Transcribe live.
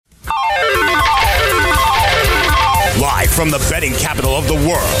from the betting capital of the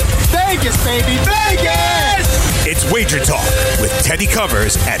world. Vegas, baby, Vegas! It's Wager Talk with Teddy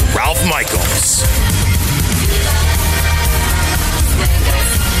Covers and Ralph Michaels.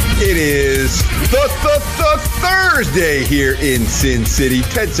 It is the Thursday here in Sin City.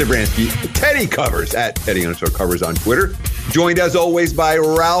 Ted Savransky, Teddy Covers at Teddy_Covers on Twitter. Joined as always by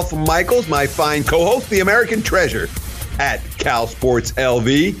Ralph Michaels, my fine co-host, the American treasure at Cal Sports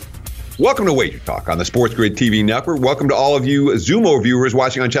LV. Welcome to Wager Talk on the Sports Grid TV network. Welcome to all of you Zumo viewers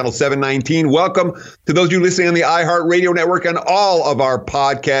watching on channel 719. Welcome to those of you listening on the iHeartRadio network and all of our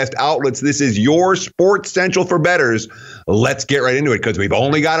podcast outlets. This is your Sports Central for bettors. Let's get right into it because we've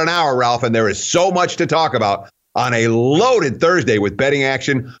only got an hour, Ralph, and there is so much to talk about on a loaded Thursday with betting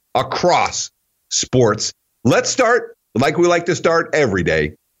action across sports. Let's start like we like to start every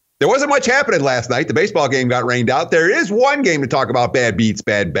day. There wasn't much happening last night. The baseball game got rained out. There is one game to talk about: bad beats,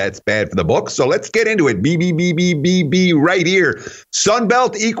 bad bets, bad for the books. So let's get into it. B right here.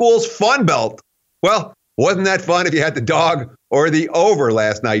 Sunbelt equals Fun Belt. Well, wasn't that fun if you had the dog or the over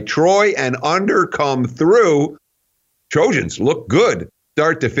last night? Troy and under come through. Trojans look good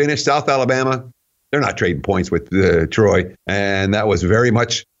start to finish. South Alabama, they're not trading points with Troy. And that was very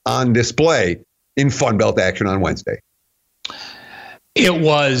much on display in Fun Belt action on Wednesday. It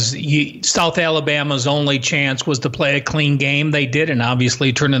was South Alabama's only chance was to play a clean game. They did, and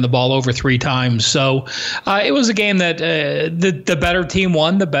obviously turning the ball over 3 times. So it was a game that the better team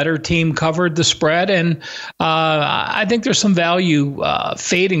won. The better team covered the spread. And I think there's some value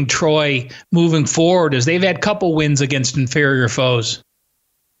fading Troy moving forward as they've had a couple wins against inferior foes.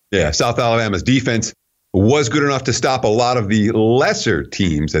 Yeah, South Alabama's defense was good enough to stop a lot of the lesser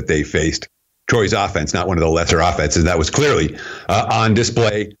teams that they faced. Troy's offense, not one of the lesser offenses. That was clearly on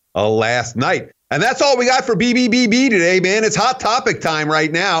display last night. And that's all we got for BBBB today, man. It's hot topic time right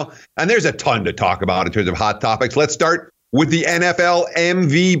now. And there's a ton to talk about in terms of hot topics. Let's start with the NFL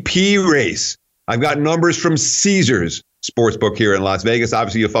MVP race. I've got numbers from Caesars Sportsbook here in Las Vegas.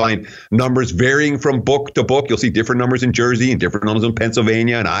 Obviously, you'll find numbers varying from book to book. You'll see different numbers in Jersey and different numbers in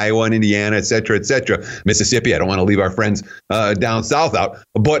Pennsylvania and Iowa and Indiana, et cetera, et cetera. Mississippi, I don't want to leave our friends down south out.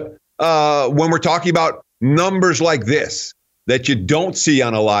 But when we're talking about numbers like this that you don't see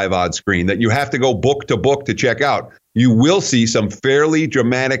on a live odds screen, that you have to go book to book to check out, you will see some fairly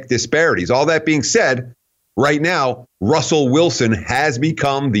dramatic disparities. All that being said, right now, Russell Wilson has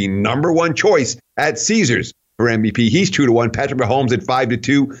become the number one choice at Caesars for MVP. He's 2-1. Patrick Mahomes at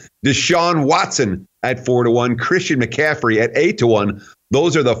 5-2. Deshaun Watson at 4-1. Christian McCaffrey at 8-1.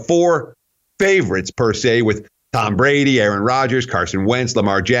 Those are the 4 favorites per se, with Tom Brady, Aaron Rodgers, Carson Wentz,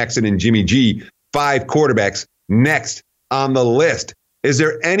 Lamar Jackson, and Jimmy G. 5 quarterbacks next on the list. Is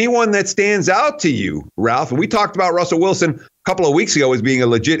there anyone that stands out to you, Ralph? And we talked about Russell Wilson a couple of weeks ago as being a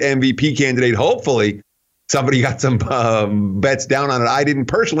legit MVP candidate. Hopefully, somebody got some bets down on it. I didn't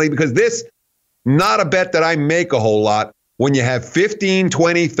personally, because this, not a bet that I make a whole lot. When you have 15,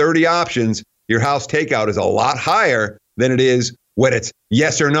 20, 30 options, your house takeout is a lot higher than it is when it's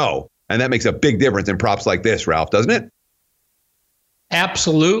yes or no. And that makes a big difference in props like this, Ralph, doesn't it?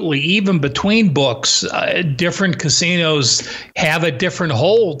 Absolutely. Even between books, different casinos have a different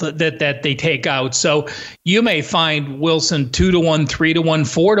hold that they take out. So you may find Wilson 2-1,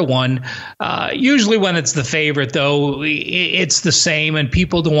 3-1, 4-1. Usually when it's the favorite, though, it's the same, and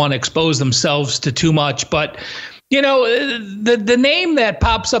people don't want to expose themselves to too much. But you know, the name that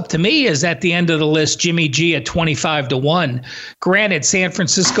pops up to me is at the end of the list, Jimmy G at 25-1. Granted, San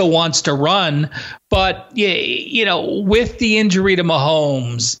Francisco wants to run, but you know, with the injury to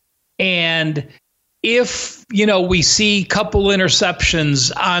Mahomes, and if we see a couple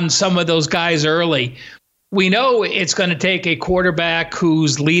interceptions on some of those guys early, we know it's going to take a quarterback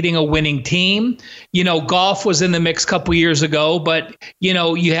who's leading a winning team. Goff was in the mix a couple years ago, but,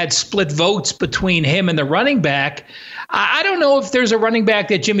 you had split votes between him and the running back. I don't know if there's a running back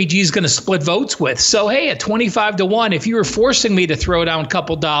that Jimmy G is going to split votes with. So, hey, at 25-1, if you were forcing me to throw down a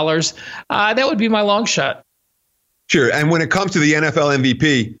couple dollars, that would be my long shot. Sure. And when it comes to the NFL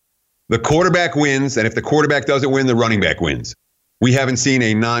MVP, the quarterback wins. And if the quarterback doesn't win, the running back wins. We haven't seen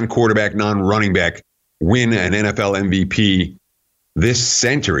a non-quarterback, non-running back win an NFL MVP this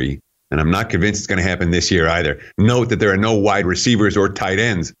century, and I'm not convinced it's going to happen this year either. Note that there are no wide receivers or tight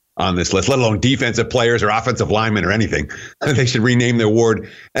ends on this list, let alone defensive players or offensive linemen or anything. They should rename the award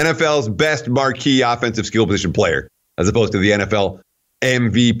NFL's best marquee offensive skill position player, as opposed to the NFL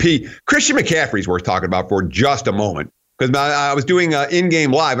MVP. Christian McCaffrey's worth talking about for just a moment, because I was doing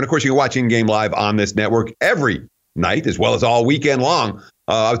in-game live, and of course you can watch in-game live on this network every night as well as all weekend long.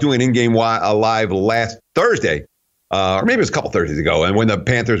 I was doing an in-game live last Thursday, or maybe it was a couple Thursdays ago. And when the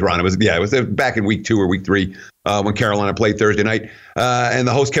Panthers were on, it was back in week 2 or week 3 when Carolina played Thursday night. And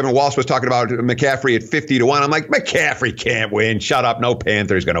the host, Kevin Walsh, was talking about McCaffrey at 50-1. I'm like, McCaffrey can't win. Shut up. No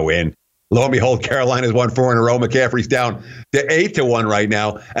Panther's going to win. Lo and behold, Carolina's won 4 in a row. McCaffrey's down to 8-1 right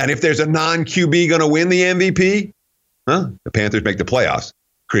now. And if there's a non-QB going to win the MVP, the Panthers make the playoffs.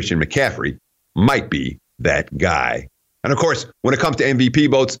 Christian McCaffrey might be that guy. And of course, when it comes to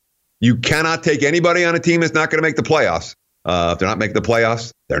MVP votes, you cannot take anybody on a team that's not going to make the playoffs. If they're not making the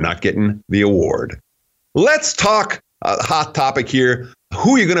playoffs, they're not getting the award. Let's talk a hot topic here.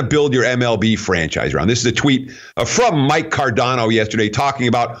 Who are you going to build your MLB franchise around? This is a tweet from Mike Cardano yesterday talking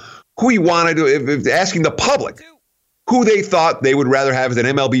about who he wanted to, asking the public who they thought they would rather have as an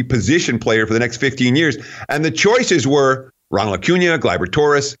MLB position player for the next 15 years. And the choices were Ronald Acuna, Gleyber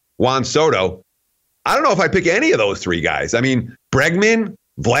Torres, Juan Soto. I don't know if I pick any of those 3 guys. I mean, Bregman,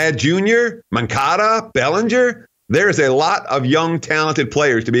 Vlad Jr., Moncada, Bellinger. There's a lot of young, talented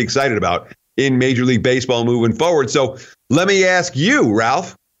players to be excited about in Major League Baseball moving forward. So let me ask you,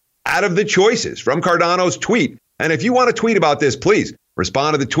 Ralph, out of the choices from Cardano's tweet, and if you want to tweet about this, please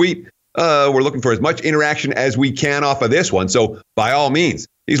respond to the tweet. We're looking for as much interaction as we can off of this one. So by all means,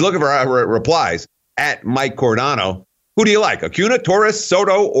 he's looking for replies at Mike Cardano. Who do you like, Acuna, Torres,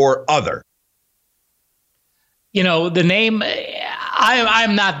 Soto, or other? You know, the name,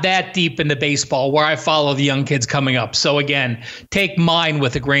 I'm not that deep into baseball where I follow the young kids coming up. So again, take mine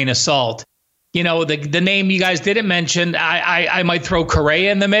with a grain of salt. You know, the name you guys didn't mention, I might throw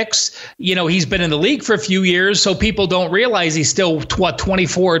Correa in the mix. You know, he's been in the league for a few years, so people don't realize he's still,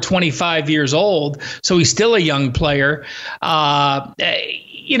 24 or 25 years old. So he's still a young player.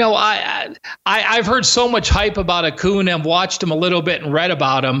 You know, I've heard so much hype about Acuna and watched him a little bit and read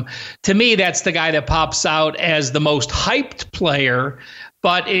about him. To me, that's the guy that pops out as the most hyped player,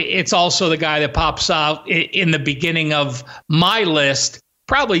 but it's also the guy that pops out in the beginning of my list,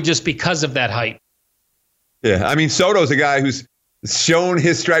 probably just because of that hype. Yeah, I mean, Soto's a guy who's shown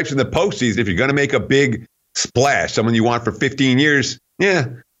his stripes in the postseason. If you're going to make a big splash, someone you want for 15 years, yeah,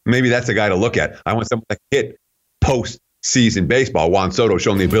 maybe that's a guy to look at. I want someone that can hit postseason baseball. Juan Soto's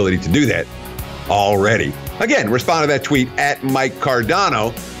shown the ability to do that already. Again, respond to that tweet at Mike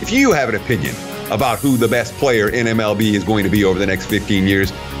Cardano. If you have an opinion about who the best player in MLB is going to be over the next 15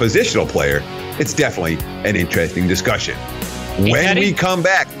 years, positional player, it's definitely an interesting discussion. When we come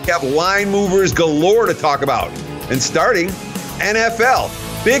back, we have line movers galore to talk about. And starting NFL,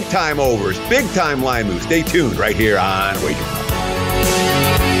 big time overs, big time line moves. Stay tuned right here on Wager.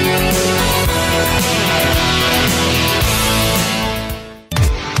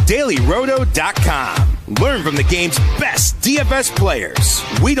 DailyRoto.com. Learn from the game's best DFS players.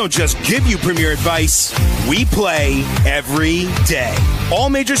 We don't just give you premier advice, we play every day. All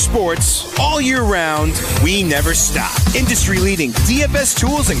major sports, all year round, we never stop. Industry-leading DFS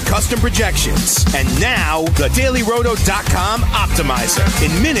tools and custom projections. And now, the DailyRoto.com Optimizer.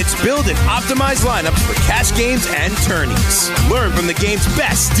 In minutes, build and optimize lineups for cash games and tourneys. Learn from the game's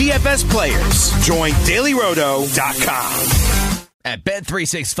best DFS players. Join DailyRoto.com. At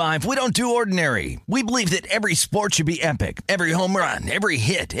Bet365, we don't do ordinary. We believe that every sport should be epic. Every home run, every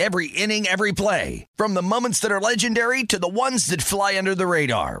hit, every inning, every play. From the moments that are legendary to the ones that fly under the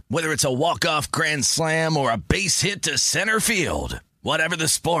radar. Whether it's a walk-off grand slam or a base hit to center field. Whatever the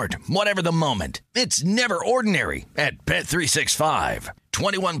sport, whatever the moment. It's never ordinary at Bet365.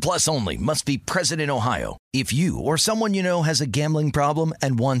 21 plus only. Must be present in Ohio. If you or someone you know has a gambling problem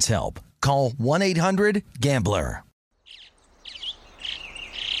and wants help, call 1-800-GAMBLER.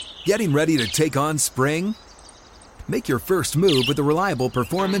 Getting ready to take on spring? Make your first move with the reliable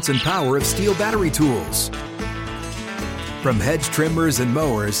performance and power of Steel battery tools. From hedge trimmers and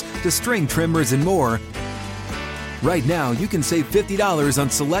mowers to string trimmers and more, right now you can save $50 on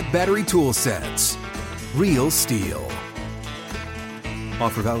select battery tool sets. Real Steel.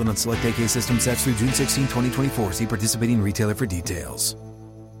 Offer valid on select AK system sets through June 16, 2024. See participating retailer for details.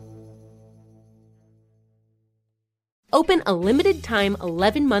 Open a limited-time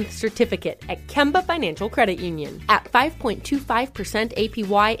 11-month certificate at Kemba Financial Credit Union. At 5.25%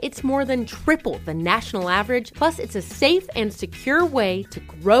 APY, it's more than triple the national average, plus it's a safe and secure way to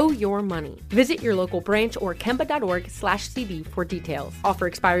grow your money. Visit your local branch or kemba.org/cb for details. Offer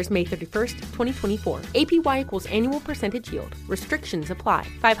expires May 31st, 2024. APY equals annual percentage yield. Restrictions apply.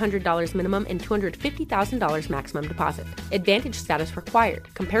 $500 minimum and $250,000 maximum deposit. Advantage status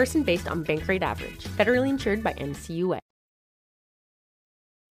required. Comparison based on bank rate average. Federally insured by NCUA.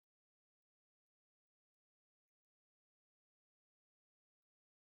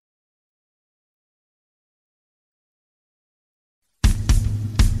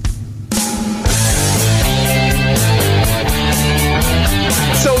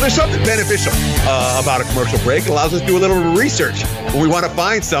 There's something beneficial about a commercial break. It allows us to do a little research when we want to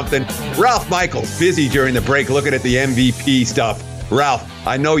find something. Ralph Michaels, busy during the break looking at the MVP stuff. Ralph,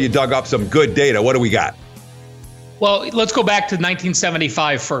 I know you dug up some good data. What do we got? Well, let's go back to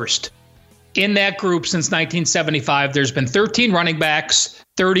 1975 first. In that group since 1975, there's been 13 running backs,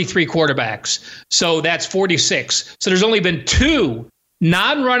 33 quarterbacks. So that's 46. So there's only been 2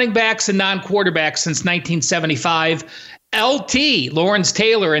 non-running backs and non-quarterbacks since 1975. LT, Lawrence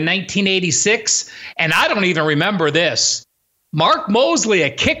Taylor, in 1986. And I don't even remember this. Mark Mosley, a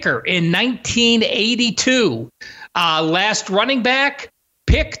kicker, in 1982. Last running back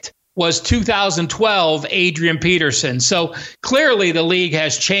picked was 2012, Adrian Peterson. So clearly the league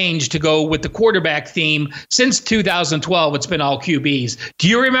has changed to go with the quarterback theme. Since 2012, it's been all QBs. Do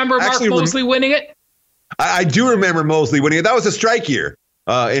you remember Mark Mosley winning it? I do remember Mosley winning it. That was a strike year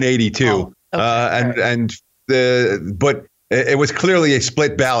in 82. Oh, okay. But it was clearly a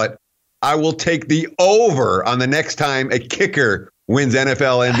split ballot. I will take the over on the next time a kicker wins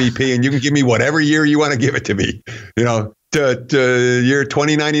NFL MVP, and you can give me whatever year you want to give it to me. You know, to year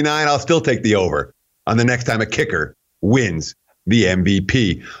 2099, I'll still take the over on the next time a kicker wins the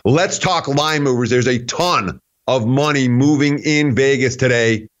MVP. Let's talk line movers. There's a ton of money moving in Vegas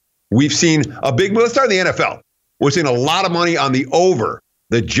today. We've seen a big move. Let's start in the NFL. We're seeing a lot of money on the over.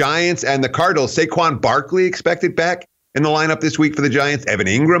 The Giants and the Cardinals. Saquon Barkley expected back in the lineup this week for the Giants. Evan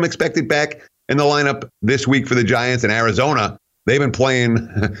Ingram expected back in the lineup this week for the Giants. And Arizona, they've been playing.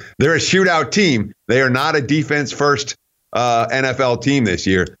 They're a shootout team. They are not a defense-first NFL team this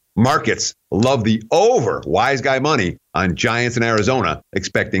year. Markets love the over. Wise guy money on Giants and Arizona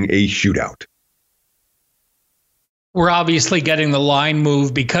expecting a shootout. We're obviously getting the line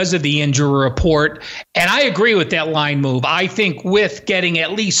move because of the injury report. And I agree with that line move. I think with getting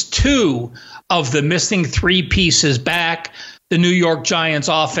at least 2 of the missing 3 pieces back, the New York Giants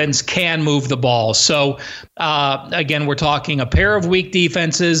offense can move the ball. So, again, we're talking a pair of weak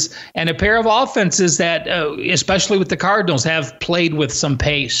defenses and a pair of offenses that, especially with the Cardinals, have played with some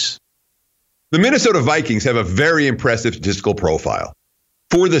pace. The Minnesota Vikings have a very impressive statistical profile.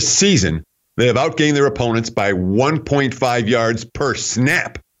 For the season, they have outgained their opponents by 1.5 yards per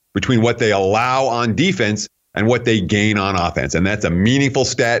snap between what they allow on defense and what they gain on offense. And that's a meaningful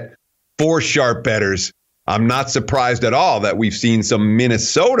stat for sharp bettors. I'm not surprised at all that we've seen some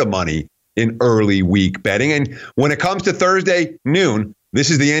Minnesota money in early week betting. And when it comes to Thursday noon, this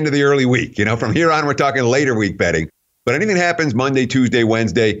is the end of the early week. You know, from here on, we're talking later week betting. But anything happens Monday, Tuesday,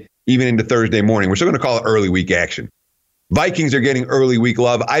 Wednesday, even into Thursday morning, we're still going to call it early week action. Vikings are getting early week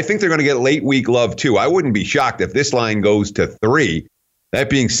love. I think they're going to get late week love, too. I wouldn't be shocked if this line goes to 3. That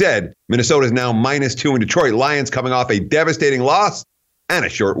being said, Minnesota is now -2 in Detroit. Lions coming off a devastating loss and a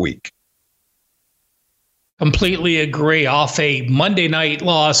short week. Completely agree. Off a Monday night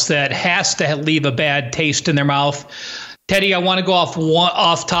loss that has to leave a bad taste in their mouth. Teddy, I want to go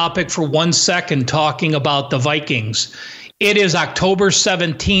off topic for 1 second talking about the Vikings. It is October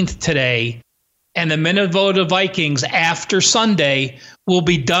 17th today. And the Minnesota Vikings, after Sunday, will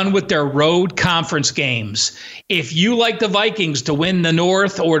be done with their road conference games. If you like the Vikings to win the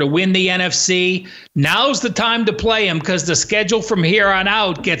North or to win the NFC, now's the time to play them because the schedule from here on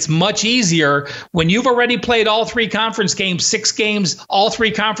out gets much easier. When you've already played all 3 conference games, 6 games, all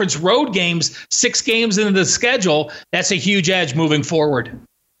 3 conference road games, 6 games into the schedule, that's a huge edge moving forward.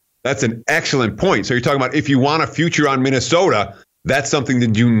 That's an excellent point. So you're talking about if you want a future on Minnesota, that's something to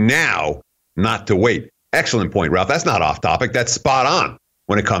do now, not to wait. Excellent point, Ralph. That's not off topic. That's spot on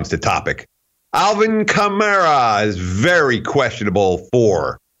when it comes to topic. Alvin Kamara is very questionable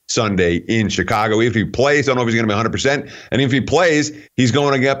for Sunday in Chicago. If he plays, I don't know if he's going to be 100%. And if he plays, he's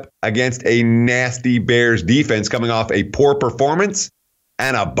going up against a nasty Bears defense coming off a poor performance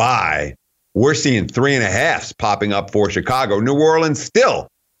and a bye. We're seeing 3.5s popping up for Chicago. New Orleans still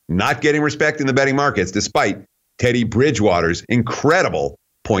not getting respect in the betting markets despite Teddy Bridgewater's incredible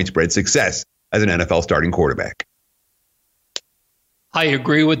point spread success as an NFL starting quarterback. I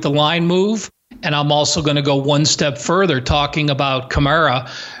agree with the line move, and I'm also going to go one step further talking about Kamara.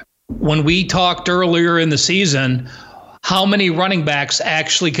 When we talked earlier in the season, how many running backs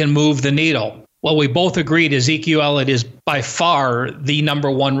actually can move the needle? Well, we both agreed Ezekiel Elliott is by far the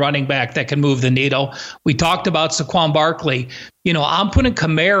number 1 running back that can move the needle. We talked about Saquon Barkley. You know, I'm putting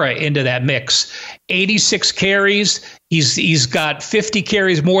Kamara into that mix. 86 carries. He's got 50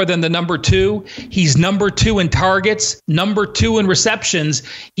 carries more than the number 2. He's number 2 in targets, number 2 in receptions.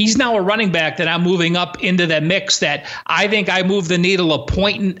 He's now a running back that I'm moving up into that mix that I think I move the needle a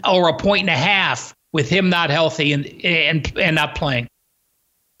point or a 1.5 with him not healthy and not playing.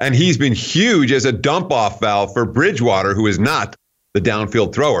 And he's been huge as a dump-off valve for Bridgewater, who is not the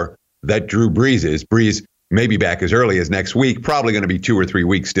downfield thrower that Drew Brees is. Brees may be back as early as next week, probably going to be 2 or 3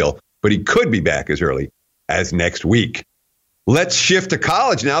 weeks still, but he could be back as early as next week. Let's shift to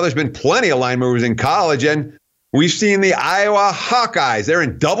college now. There's been plenty of line movers in college, and we've seen the Iowa Hawkeyes. They're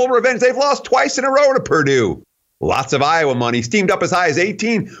in double revenge. They've lost twice in a row to Purdue. Lots of Iowa money, steamed up as high as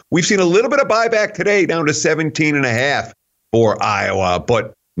 18. We've seen a little bit of buyback today, down to 17.5 for Iowa.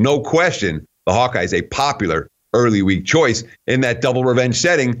 But no question, the Hawkeyes a popular early week choice in that double revenge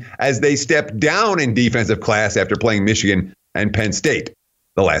setting as they step down in defensive class after playing Michigan and Penn State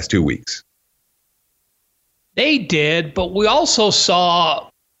the last 2 weeks. They did, but we also saw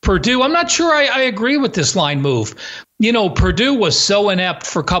Purdue. I'm not sure I agree with this line move. You know, Purdue was so inept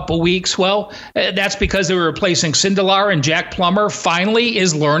for a couple weeks. Well, that's because they were replacing Sindelar, and Jack Plummer finally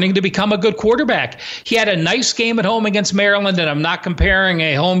is learning to become a good quarterback. He had a nice game at home against Maryland, and I'm not comparing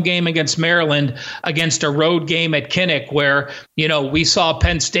a home game against Maryland against a road game at Kinnick where, you know, we saw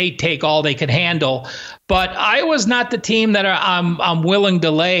Penn State take all they could handle. But Iowa's not the team that I'm willing to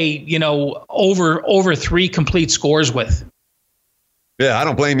lay, you know, over 3 complete scores with. Yeah, I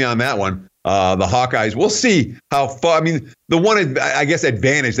don't blame you on that one. The Hawkeyes, we'll see how far. I mean, the one, I guess,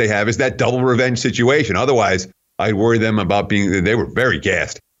 advantage they have is that double revenge situation. Otherwise, I'd worry them about they were very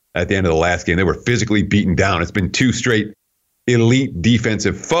gassed at the end of the last game. They were physically beaten down. It's been 2 straight elite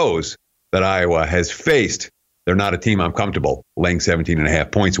defensive foes that Iowa has faced. They're not a team I'm comfortable laying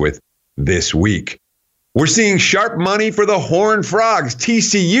 17.5 points with this week. We're seeing sharp money for the Horned Frogs.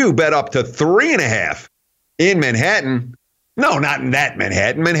 TCU bet up to 3.5 in Manhattan. No, not in that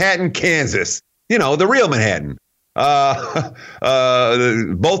Manhattan. Manhattan, Kansas. You know, the real Manhattan.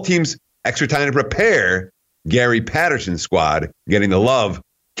 Both teams extra time to prepare. Gary Patterson's squad getting the love.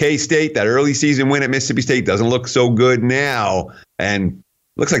 K-State, that early season win at Mississippi State doesn't look so good now. And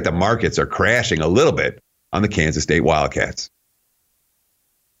looks like the markets are crashing a little bit on the Kansas State Wildcats.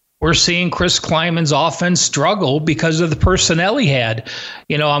 We're seeing Chris Kleiman's offense struggle because of the personnel he had.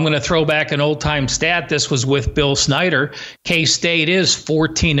 You know, I'm going to throw back an old-time stat. This was with Bill Snyder. K-State is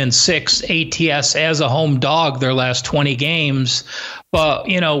 14-6 ATS as a home dog their last 20 games. But,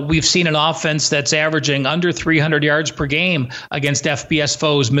 you know, we've seen an offense that's averaging under 300 yards per game against FBS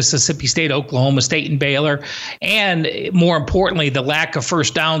foes, Mississippi State, Oklahoma State, and Baylor. And more importantly, the lack of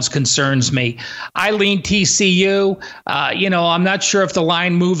first downs concerns me. I lean TCU. You know, I'm not sure if the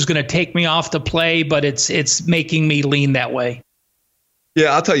line move's going to take me off the play, but it's making me lean that way.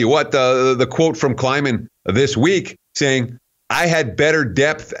 Yeah, I'll tell you what, the quote from Kleiman this week saying, I had better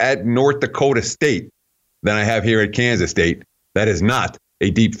depth at North Dakota State than I have here at Kansas State. That is not a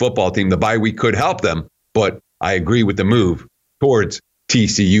deep football team. The bye week could help them, but I agree with the move towards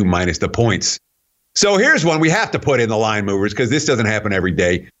TCU minus the points. So here's one we have to put in the line movers because this doesn't happen every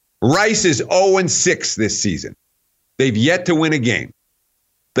day. Rice is 0-6 this season. They've yet to win a game.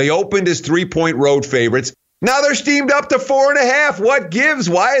 They opened as 3-point road favorites. Now they're steamed up to 4.5. What gives?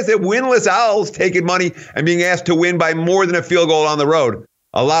 Why is it winless Owls taking money and being asked to win by more than a field goal on the road?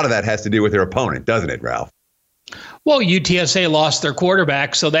 A lot of that has to do with their opponent, doesn't it, Ralph? Well, UTSA lost their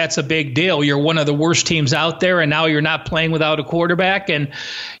quarterback, so that's a big deal. You're one of the worst teams out there, and now you're not playing without a quarterback. And,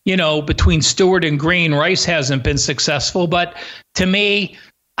 you know, between Stewart and Green, Rice hasn't been successful. But to me,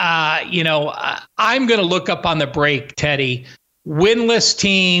 you know, I'm going to look up on the break, Teddy, winless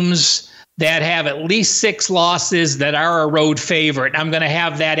teams that have at least 6 losses that are a road favorite. I'm going to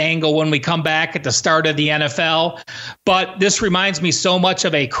have that angle when we come back at the start of the NFL. But this reminds me so much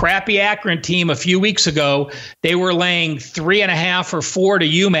of a crappy Akron team a few weeks ago. They were laying 3.5 or 4 to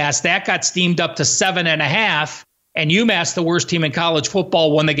UMass. That got steamed up to 7.5. And UMass, the worst team in college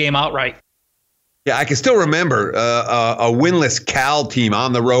football, won the game outright. Yeah, I can still remember a winless Cal team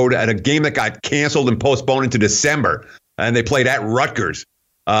on the road at a game that got canceled and postponed into December. And they played at Rutgers.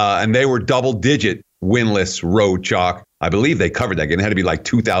 And they were double-digit winless road chalk. I believe they covered that game. It had to be like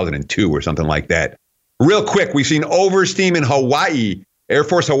 2002 or something like that. Real quick, we've seen oversteam in Hawaii. Air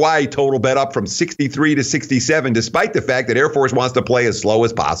Force Hawaii total bet up from 63 to 67, despite the fact that Air Force wants to play as slow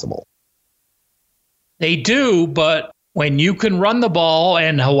as possible. They do, but when you can run the ball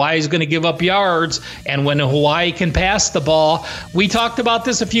and Hawaii's going to give up yards, and when Hawaii can pass the ball, we talked about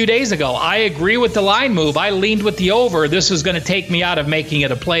this a few days ago. I agree with the line move. I leaned with the over. This is going to take me out of making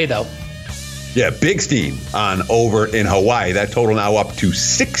it a play, though. Yeah, big steam on over in Hawaii. That total now up to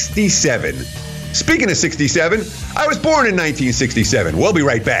 67. Speaking of 67, I was born in 1967. We'll be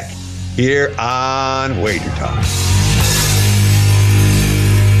right back here on Wager Talk.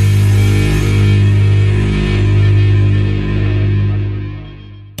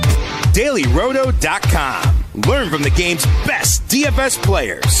 DailyRoto.com. Learn from the game's best DFS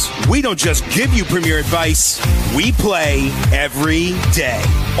players. We don't just give you premier advice, we play every day.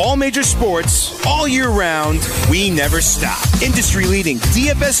 All major sports, all year round, we never stop. Industry-leading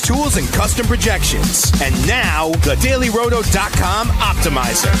DFS tools and custom projections. And now, the DailyRoto.com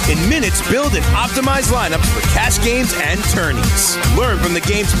Optimizer. In minutes, build and optimize lineups for cash games and tourneys. Learn from the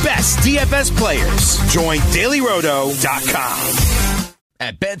game's best DFS players. Join DailyRoto.com.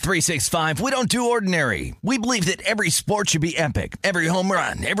 At Bet365, we don't do ordinary. We believe that every sport should be epic. Every home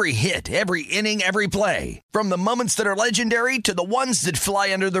run, every hit, every inning, every play. From the moments that are legendary to the ones that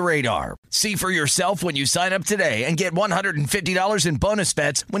fly under the radar. See for yourself when you sign up today and get $150 in bonus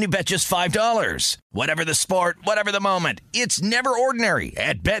bets when you bet just $5. Whatever the sport, whatever the moment, it's never ordinary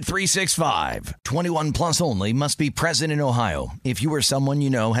at Bet365. 21 plus only. Must be present in Ohio. If you or someone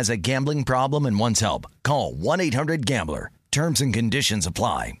you know has a gambling problem and wants help, call 1-800-GAMBLER. Terms and conditions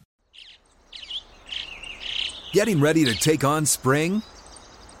apply. Getting ready to take on spring?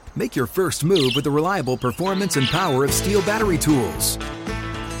 Make your first move with the reliable performance and power of Steel battery tools.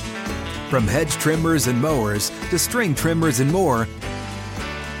 From hedge trimmers and mowers to string trimmers and more,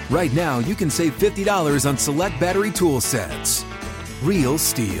 right now you can save $50 on select battery tool sets. Real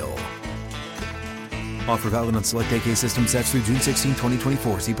Steel. Offer valid on select AK system sets through June 16,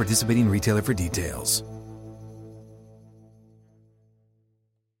 2024. See participating retailer for details.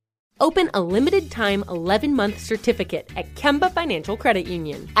 Open a limited-time 11-month certificate at Kemba Financial Credit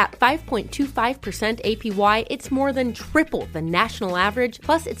Union. At 5.25% APY, it's more than triple the national average,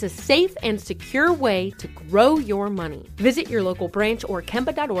 plus it's a safe and secure way to grow your money. Visit your local branch or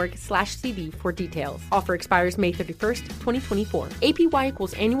kemba.org/cb for details. Offer expires May 31st, 2024. APY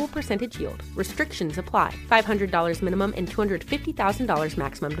equals annual percentage yield. Restrictions apply. $500 minimum and $250,000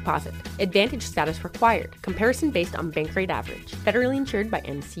 maximum deposit. Advantage status required. Comparison based on bank rate average. Federally insured by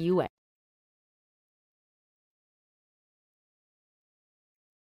NCUA.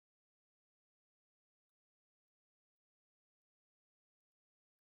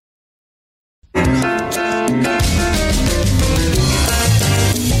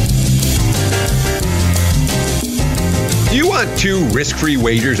 Do you want 2 risk-free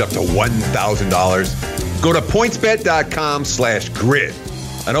wagers up to $1,000? Go to pointsbet.com/grid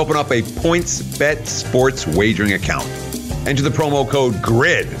and open up a PointsBet sports wagering account. Enter the promo code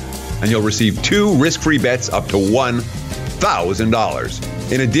GRID and you'll receive 2 risk-free bets up to $1,000.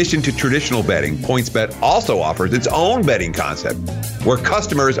 In addition to traditional betting, PointsBet also offers its own betting concept where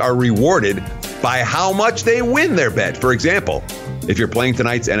customers are rewarded by how much they win their bet. For example, if you're playing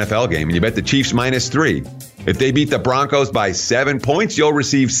tonight's NFL game and you bet the Chiefs -3, if they beat the Broncos by 7 points, you'll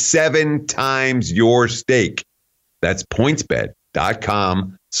receive 7 times your stake. That's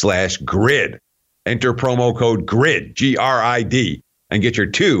pointsbet.com/grid. Enter promo code GRID, GRID, and get your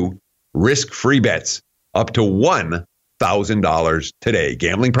 2 risk-free bets up to $1,000 today.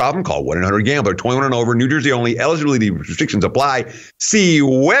 Gambling problem? Call 1-800-GAMBLER. 21 and over. New Jersey only. Eligibility restrictions apply. See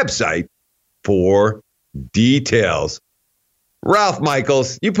website for details. Ralph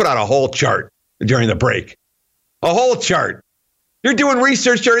Michaels, you put out a whole chart during the break. A whole chart. You're doing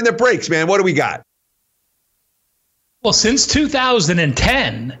research during the breaks, man. What do we got? Well, since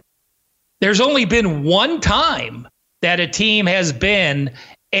 2010, there's only been one time that a team has been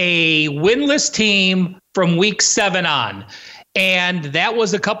a winless team from week 7 on. And that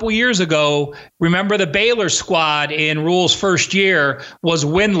was a couple years ago. Remember, the Baylor squad in Rule's first year was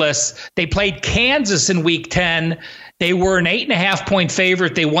winless. They played Kansas in week 10. They were an 8.5-point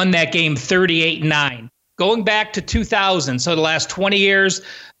favorite. They won that game 38-9. Going back to 2000, so the last 20 years,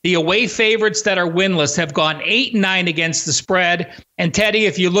 the away favorites that are winless have gone 8-9 against the spread. And Teddy,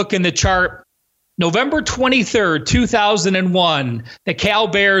 if you look in the chart, November 23rd, 2001, the Cal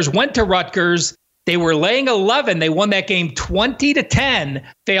Bears went to Rutgers. They were laying 11. They won that game 20-10,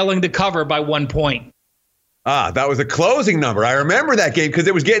 failing to cover by 1 point. That was a closing number. I remember that game because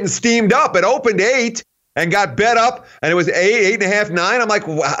it was getting steamed up. It opened 8 and got bet up, and it was 8.5, 9. I'm like,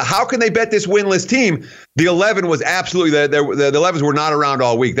 how can they bet this winless team? The 11 was absolutely, the 11s were not around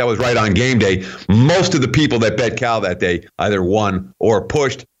all week. That was right on game day. Most of the people that bet Cal that day either won or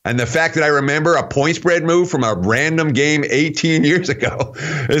pushed. And the fact that I remember a point spread move from a random game 18 years ago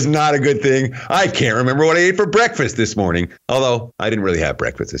is not a good thing. I can't remember what I ate for breakfast this morning, although I didn't really have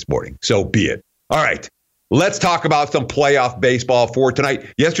breakfast this morning. So be it. All right. Let's talk about some playoff baseball for tonight.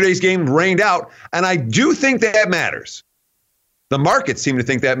 Yesterday's game rained out, and I do think that matters. The markets seem to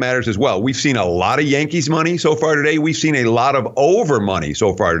think that matters as well. We've seen a lot of Yankees money so far today. We've seen a lot of over money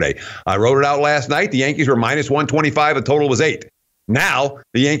so far today. I wrote it out last night. The Yankees were -125. The total was 8. Now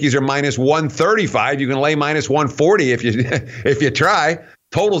the Yankees are -135. You can lay -140 if you try.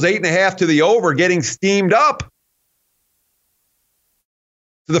 Total's 8.5 to the over, getting steamed up.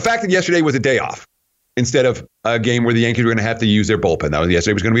 So the fact that yesterday was a day off instead of a game where the Yankees were going to have to use their bullpen.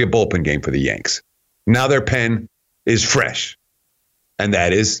 Yesterday was going to be a bullpen game for the Yanks. Now their pen is fresh. And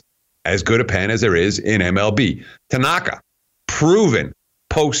that is as good a pen as there is in MLB. Tanaka, proven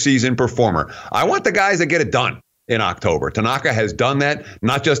postseason performer. I want the guys that get it done in October. Tanaka has done that,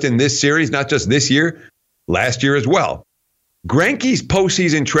 not just in this series, not just this year, last year as well. Greinke's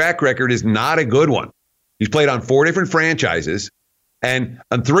postseason track record is not a good one. He's played on 4 different franchises, and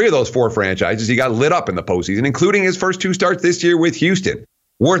on 3 of those 4 franchises, he got lit up in the postseason, including his first 2 starts this year with Houston.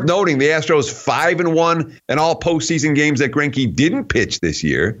 Worth noting, the Astros 5-1 in all postseason games that Greinke didn't pitch this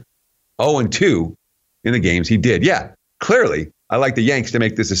year. 0-2 in the games he did. Yeah, clearly, I like the Yanks to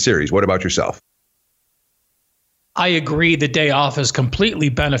make this a series. What about yourself? I agree. The day off is completely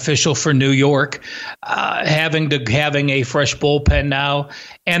beneficial for New York, having a fresh bullpen now,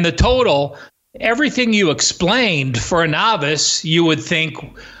 and the total. Everything you explained for a novice, you would think,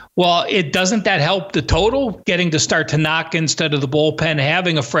 well, doesn't that help the total? Getting to start Tanaka instead of the bullpen,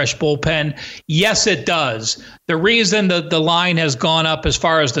 having a fresh bullpen. Yes, it does. The reason that the line has gone up as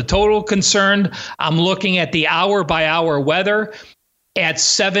far as the total concerned, I'm looking at the hour-by-hour weather. At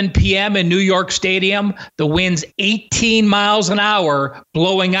 7 p.m. in New York Stadium, the wind's 18 miles an hour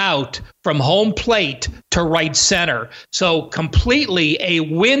blowing out from home plate to right center. So completely a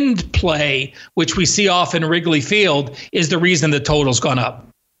wind play, which we see off in Wrigley Field, is the reason the total's gone up.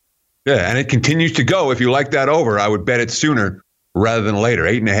 Yeah, and it continues to go. If you like that over, I would bet it sooner rather than later.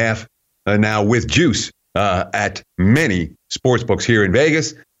 8.5 now with juice at many sportsbooks here in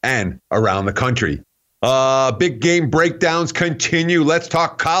Vegas and around the country. Big game breakdowns continue. Let's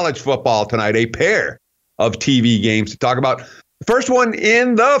talk college football tonight. A pair of TV games to talk about. The first one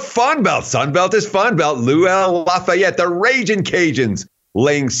in the Fun Belt. Sun Belt is Fun Belt. Louisville Lafayette, the Raging Cajuns,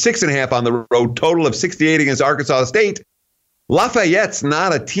 laying 6.5 on the road. Total of 68 against Arkansas State. Lafayette's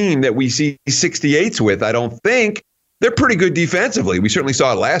not a team that we see 68s with, I don't think. They're pretty good defensively. We certainly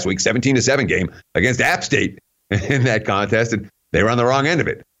saw it last week, 17-7 game against App State in that contest, and they were on the wrong end of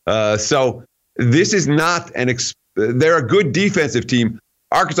it. So this is not they're a good defensive team.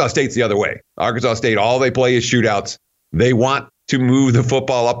 Arkansas State's the other way. Arkansas State, all they play is shootouts. They want to move the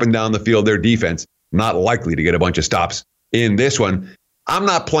football up and down the field. Their defense, not likely to get a bunch of stops in this one. I'm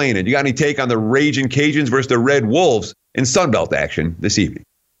not playing it. You got any take on the Raging Cajuns versus the Red Wolves in Sunbelt action this evening?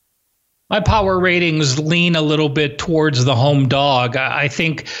 My power ratings lean a little bit towards the home dog. I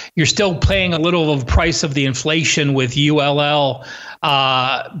think you're still paying a little of the price of the inflation with ULL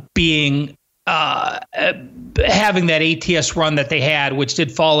being having that ATS run that they had, which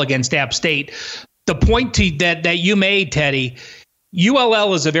did fall against App State. The point that you made, Teddy,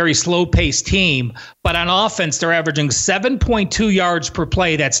 ULL is a very slow-paced team, but on offense, they're averaging 7.2 yards per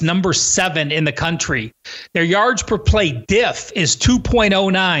play. That's number 7 in the country. Their yards per play diff is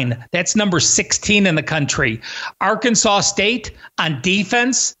 2.09. That's number 16 in the country. Arkansas State, on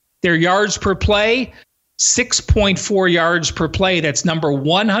defense, their yards per play, 6.4 yards per play. That's number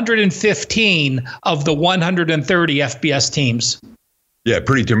 115 of the 130 FBS teams. Yeah,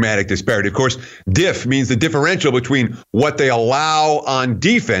 pretty dramatic disparity. Of course, diff means the differential between what they allow on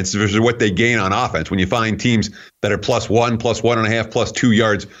defense versus what they gain on offense. When you find teams that are +1, +1.5, +2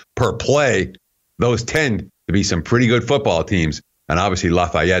 yards per play, those tend to be some pretty good football teams. And obviously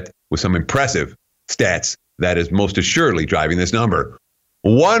Lafayette with some impressive stats that is most assuredly driving this number.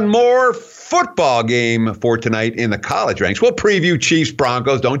 One more football game for tonight in the college ranks. We'll preview Chiefs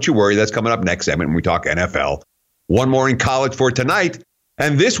Broncos. Don't you worry. That's coming up next segment when we talk NFL. One more in college for tonight.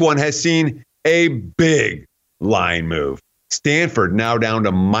 And this one has seen a big line move. Stanford now down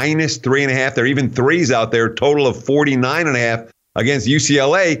to -3.5. There are even 3s out there. Total of 49.5 against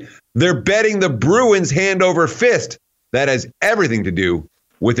UCLA. They're betting the Bruins hand over fist. That has everything to do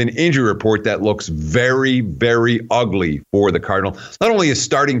with an injury report that looks very, very ugly for the Cardinal. Not only is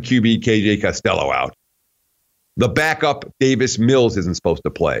starting QB KJ Costello out, the backup Davis Mills isn't supposed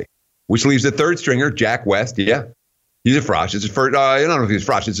to play, which leaves the third stringer, Jack West. Yeah, he's a Frosh. It's his first, I don't know if he's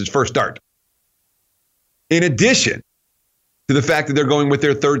Frosh. It's his first start. In addition to the fact that they're going with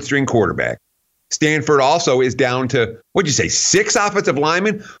their third string quarterback, Stanford also is down to, what'd you say, 6 offensive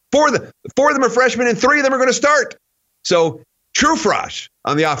linemen? 4 of them are freshmen and 3 of them are going to start. So true Frosh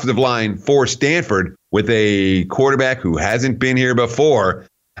on the offensive line for Stanford with a quarterback who hasn't been here before.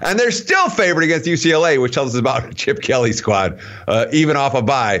 And they're still favored against UCLA, which tells us about Chip Kelly's squad, even off a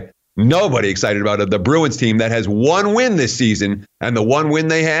bye. Nobody excited about it. The Bruins team that has 1 win this season, and the 1 win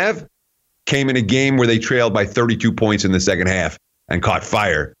they have came in a game where they trailed by 32 points in the second half and caught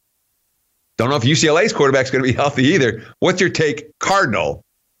fire. Don't know if UCLA's quarterback's going to be healthy either. What's your take, Cardinal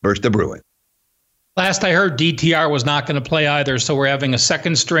versus the Bruins? Last I heard, DTR was not going to play either, so we're having a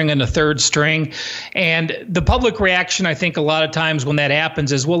second string and a third string. And the public reaction, I think, a lot of times when that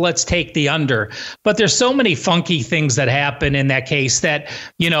happens is, well, let's take the under. But there's so many funky things that happen in that case that,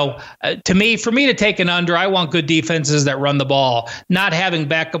 for me to take an under, I want good defenses that run the ball, not having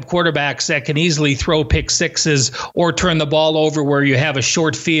backup quarterbacks that can easily throw pick sixes or turn the ball over where you have a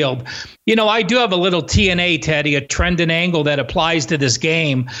short field. I do have a little TNA, Teddy, a trend and angle that applies to this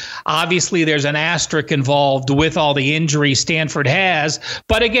game. Obviously, there's an asterisk involved with all the injuries Stanford has.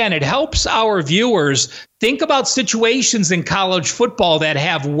 But again, it helps our viewers think about situations in college football that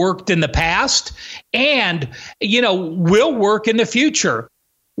have worked in the past and, will work in the future.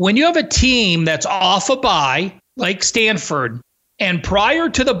 When you have a team that's off a bye, like Stanford, and prior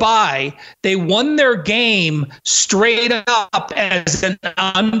to the bye, they won their game straight up as an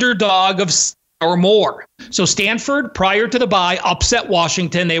underdog of or more. So Stanford, prior to the bye, upset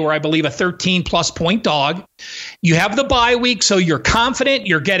Washington. They were, I believe, a 13-plus point dog. You have the bye week, so you're confident,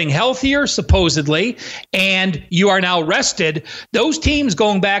 you're getting healthier, supposedly, and you are now rested. Those teams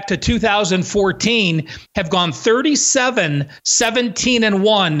going back to 2014 have gone 37,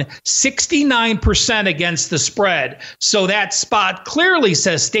 17-1, 69% against the spread. So that spot clearly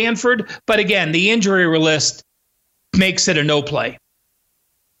says Stanford, but again, the injury list makes it a no play.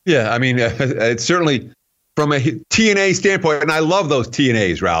 Yeah, I mean, it's certainly from a TNA standpoint, and I love those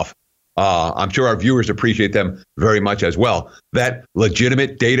TNAs, Ralph. I'm sure our viewers appreciate them very much as well. That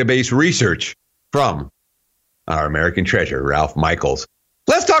legitimate database research from our American treasure, Ralph Michaels.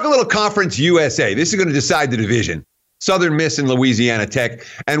 Let's talk a little Conference USA. This is going to decide the division. Southern Miss and Louisiana Tech.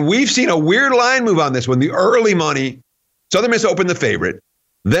 And we've seen a weird line move on this one. The early money, Southern Miss opened the favorite.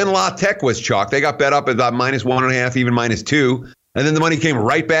 Then La Tech was chalked. They got bet up at about -1.5, even -2. And then the money came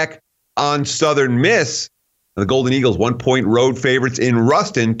right back on Southern Miss. The Golden Eagles, 1-point road favorites in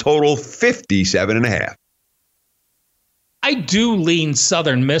Ruston, total 57.5. I do lean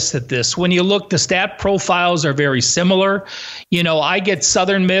Southern Miss at this. When you look, the stat profiles are very similar. I get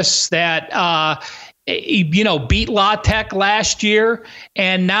Southern Miss that, beat La Tech last year,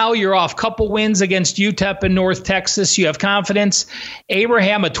 and now you're off couple wins against UTEP in North Texas. You have confidence.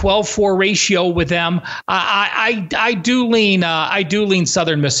 Abraham, a 12-4 ratio with them. I do lean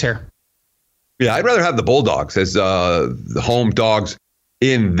Southern Miss here. Yeah, I'd rather have the Bulldogs as the home dogs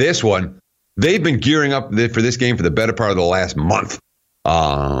in this one. They've been gearing up for this game for the better part of the last month,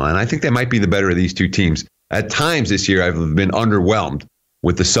 and I think they might be the better of these two teams. At times this year, I've been underwhelmed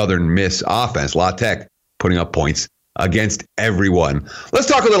with the Southern Miss offense. La Tech putting up points against everyone. Let's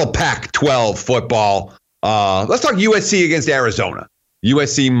talk a little Pac-12 football. Let's talk USC against Arizona.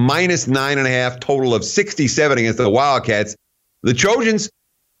 USC -9.5, total of 67 against the Wildcats. The Trojans,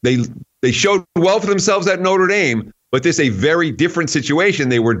 they showed well for themselves at Notre Dame, but this is a very different situation.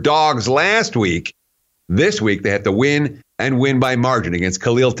 They were dogs last week. This week, they have to win and win by margin against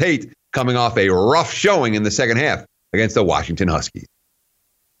Khalil Tate, coming off a rough showing in the second half against the Washington Huskies.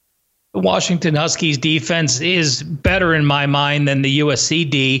 The Washington Huskies defense is better in my mind than the USC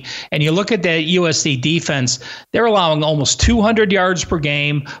D. And you look at that USC defense, they're allowing almost 200 yards per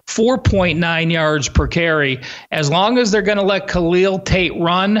game, 4.9 yards per carry. As long as they're going to let Khalil Tate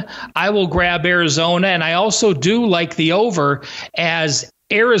run, I will grab Arizona. And I also do like the over, as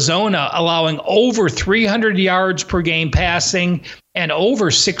Arizona allowing over 300 yards per game passing and over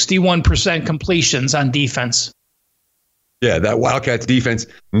 61% completions on defense. Yeah, that Wildcats defense,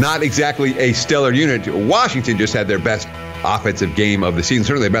 not exactly a stellar unit. Washington just had their best offensive game of the season,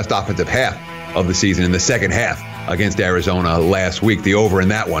 certainly their best offensive half of the season in the second half against Arizona last week. The over in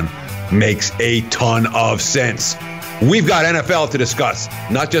that one makes a ton of sense. We've got NFL to discuss,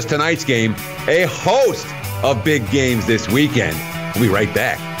 not just tonight's game, a host of big games this weekend. We'll be right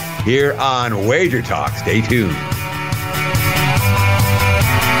back here on Wager Talk. Stay tuned.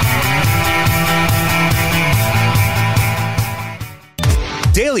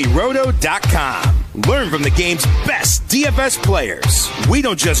 DailyRoto.com. Learn from the game's best DFS players. We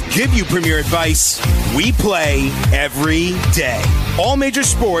don't just give you premier advice, we play every day. All major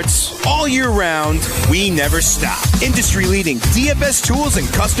sports, all year round, we never stop. Industry-leading DFS tools and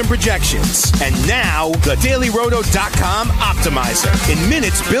custom projections. And now, the DailyRoto.com Optimizer. In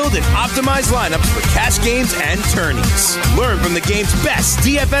minutes, build and optimize lineups for cash games and tourneys. Learn from the game's best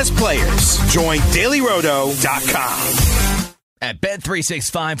DFS players. Join DailyRoto.com. At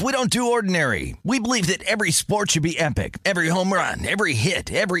Bet365, we don't do ordinary. We believe that every sport should be epic. Every home run, every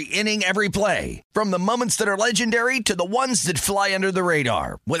hit, every inning, every play. From the moments that are legendary to the ones that fly under the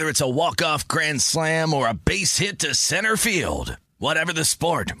radar. Whether it's a walk-off grand slam or a base hit to center field. Whatever the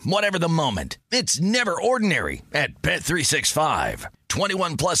sport, whatever the moment, it's never ordinary at Bet365.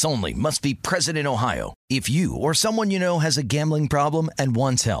 21 plus only. Must be present in Ohio. If you or someone you know has a gambling problem and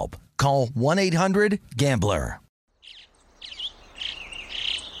wants help, call 1-800-GAMBLER.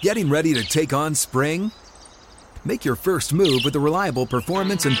 Getting ready to take on spring? Make your first move with the reliable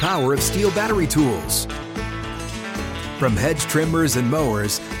performance and power of Steel battery tools. From hedge trimmers and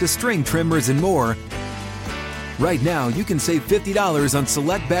mowers to string trimmers and more, right now you can save $50 on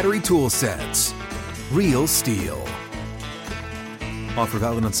select battery tool sets. Real Steel. Offer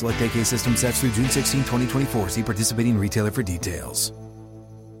valid on select AK system sets through June 16, 2024. See participating retailer for details.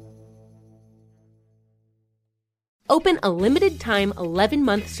 Open a limited-time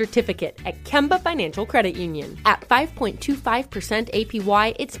 11-month certificate at Kemba Financial Credit Union. At 5.25%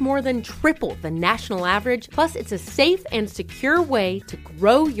 APY, it's more than triple the national average, plus it's a safe and secure way to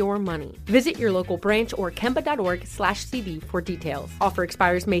grow your money. Visit your local branch or kemba.org/CD for details. Offer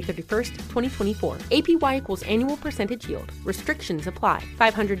expires May 31st, 2024. APY equals annual percentage yield. Restrictions apply.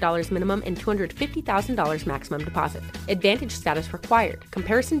 $500 minimum and $250,000 maximum deposit. Advantage status required.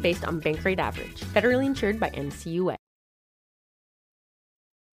 Comparison based on bank rate average. Federally insured by NCUA.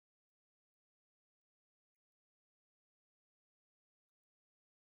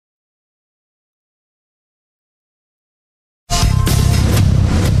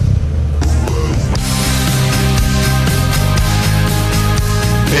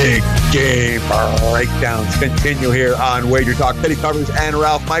 Big game breakdowns continue here on Wager Talk. Eddie Covers and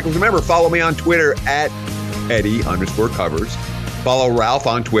Ralph Michaels. Remember, follow me on Twitter at Eddie_Covers. Follow Ralph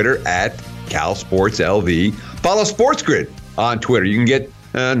on Twitter at CalSportsLV. Follow SportsGrid on Twitter. You can get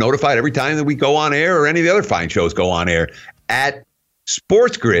notified every time that we go on air or any of the other fine shows go on air at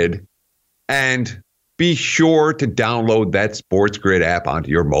SportsGrid. And be sure to download that SportsGrid app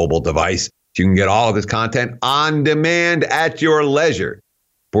onto your mobile device. So you can get all of this content on demand at your leisure.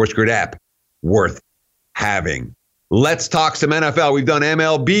 SportsGrid app, worth having. Let's talk some NFL. We've done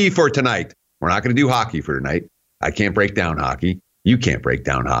MLB for tonight. We're not going to do hockey for tonight. I can't break down hockey. You can't break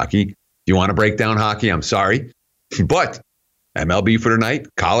down hockey. If you want to break down hockey, I'm sorry. But MLB for tonight,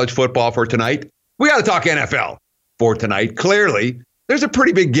 college football for tonight. We got to talk NFL for tonight. Clearly, there's a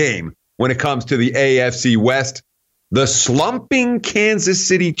pretty big game when it comes to the AFC West. The slumping Kansas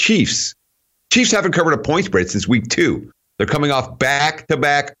City Chiefs. Chiefs haven't covered a point spread since week 2. They're coming off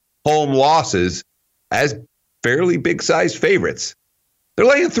back-to-back home losses as fairly big-sized favorites. They're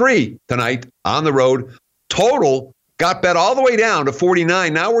laying 3 tonight on the road. Total got bet all the way down to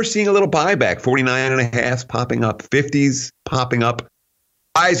 49. Now we're seeing a little buyback. 49.5 popping up. 50s popping up.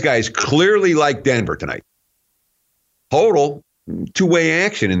 Guys clearly like Denver tonight. Total two-way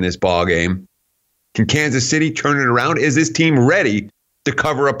action in this ball game. Can Kansas City turn it around? Is this team ready to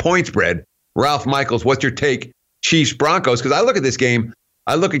cover a point spread? Ralph Michaels, what's your take? Chiefs, Broncos, because I look at this game,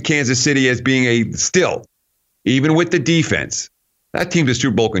 I look at Kansas City as being a still, even with the defense, that team's a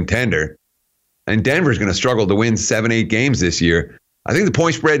Super Bowl contender, and Denver's going to struggle to win 7-8 games this year. I think the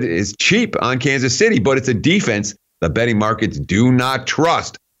point spread is cheap on Kansas City, but it's a defense the betting markets do not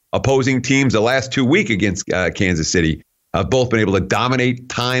trust. Opposing teams the last 2 weeks against Kansas City have both been able to dominate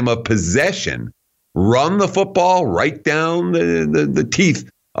time of possession, run the football right down the teeth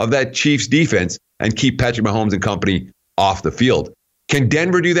of that Chiefs defense, and keep Patrick Mahomes and company off the field. Can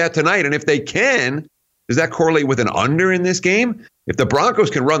Denver do that tonight? And if they can, does that correlate with an under in this game? If the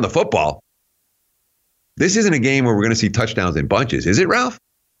Broncos can run the football, this isn't a game where we're going to see touchdowns in bunches. Is it, Ralph?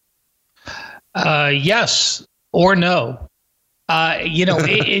 Yes or no. I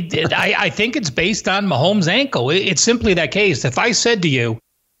think it's based on Mahomes' ankle. It's simply that case. If I said to you,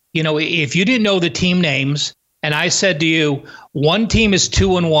 if you didn't know the team names, and I said to you, one team is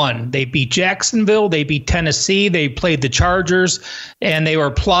 2-1. They beat Jacksonville. They beat Tennessee. They played the Chargers, and they were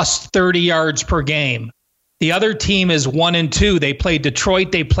plus 30 yards per game. The other team is 1-2. They played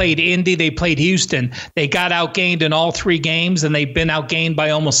Detroit. They played Indy. They played Houston. They got outgained in all 3 games, and they've been outgained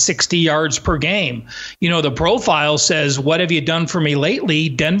by almost 60 yards per game. The profile says, what have you done for me lately?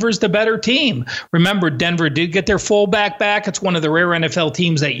 Denver's the better team. Remember, Denver did get their fullback back. It's one of the rare NFL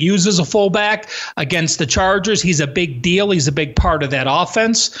teams that uses a fullback against the Chargers. He's a big deal. He's a big part of that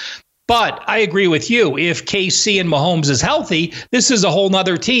offense. But I agree with you. If KC and Mahomes is healthy, this is a whole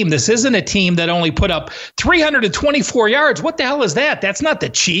nother team. This isn't a team that only put up 324 yards. What the hell is that? That's not the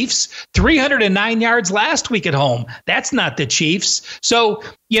Chiefs. 309 yards last week at home. That's not the Chiefs. So,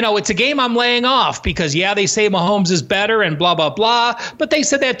 it's a game I'm laying off because, they say Mahomes is better and blah, blah, blah. But they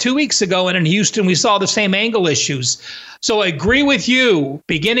said that 2 weeks ago. And in Houston, we saw the same angle issues. So I agree with you.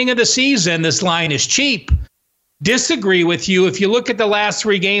 Beginning of the season, this line is cheap. disagree with you. If you look at the last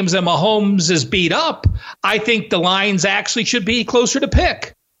 3 games that Mahomes is beat up, I think the lines actually should be closer to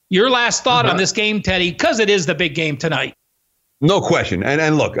pick. Your last thought on this game, Teddy, because it is the big game tonight. No question.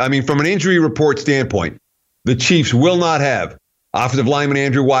 And look, I mean, from an injury report standpoint, the Chiefs will not have offensive lineman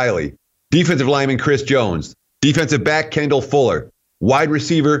Andrew Wiley, defensive lineman Chris Jones, defensive back Kendall Fuller, wide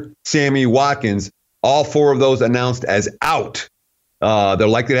receiver Sammy Watkins. All 4 of those announced as out. They're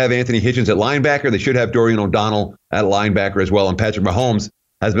likely to have Anthony Hitchens at linebacker. They should have Dorian O'Donnell at linebacker as well. And Patrick Mahomes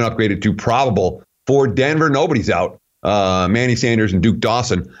has been upgraded to probable. For Denver, nobody's out. Manny Sanders and Duke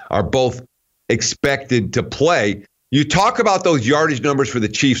Dawson are both expected to play. You talk about those yardage numbers for the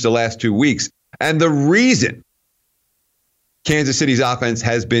Chiefs the last 2 weeks, and the reason Kansas City's offense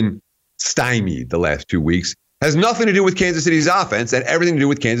has been stymied the last 2 weeks has nothing to do with Kansas City's offense and everything to do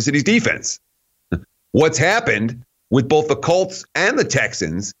with Kansas City's defense. What's happened with both the Colts and the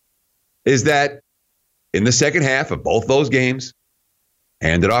Texans is that in the second half of both those games,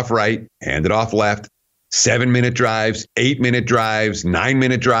 hand it off right, hand it off left, 7-minute drives, 8-minute drives,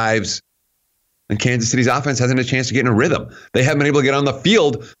 9-minute drives, and Kansas City's offense hasn't had a chance to get in a rhythm. They haven't been able to get on the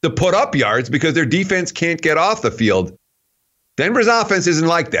field to put up yards because their defense can't get off the field. Denver's offense isn't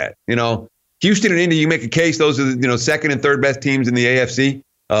like that. You know, Houston and Indy, you make a case, those are the second and third best teams in the AFC,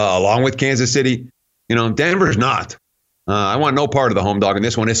 along with Kansas City. Denver's not. I want no part of the home dog in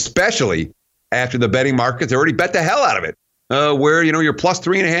this one, especially after the betting markets already bet the hell out of it. Where, your plus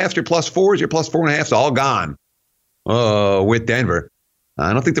 3.5, your plus 4s, your plus 4.5s, all gone with Denver.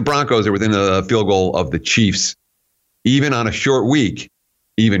 I don't think the Broncos are within a field goal of the Chiefs, even on a short week,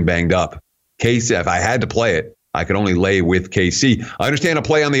 even banged up. KC, if I had to play it, I could only lay with KC. I understand a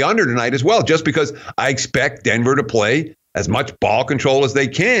play on the under tonight as well, just because I expect Denver to play as much ball control as they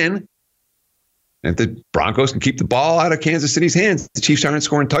can. And if the Broncos can keep the ball out of Kansas City's hands, the Chiefs aren't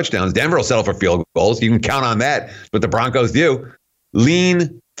scoring touchdowns. Denver will settle for field goals. You can count on that. But the Broncos do.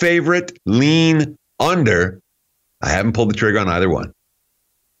 Lean favorite, lean under. I haven't pulled the trigger on either one.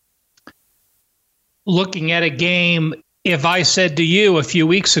 Looking at a game, if I said to you a few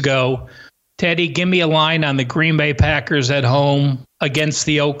weeks ago, Teddy, give me a line on the Green Bay Packers at home against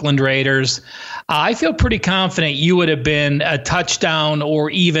the Oakland Raiders, I feel pretty confident you would have been a touchdown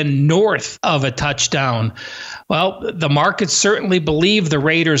or even north of a touchdown. Well, the markets certainly believe the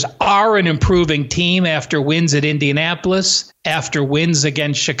Raiders are an improving team after wins at Indianapolis, after wins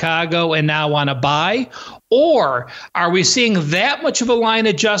against Chicago, and now on a bye. Or are we seeing that much of a line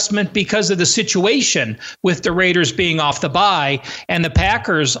adjustment because of the situation with the Raiders being off the bye and the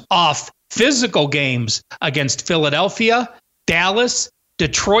Packers off physical games against Philadelphia, Dallas,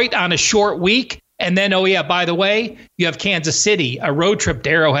 Detroit on a short week, and then, oh yeah, by the way, you have Kansas City, a road trip to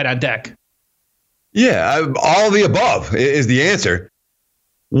Arrowhead on deck? Yeah, all of the above is the answer.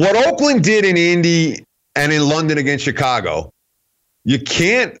 What Oakland did in Indy and in London against Chicago, you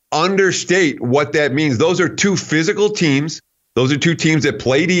can't understate what that means. Those are 2 physical teams. Those are 2 teams that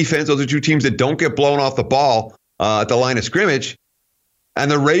play defense. Those are 2 teams that don't get blown off the ball at the line of scrimmage. And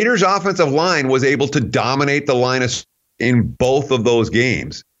the Raiders' offensive line was able to dominate the line in both of those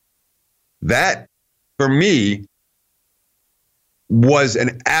games. That, for me, was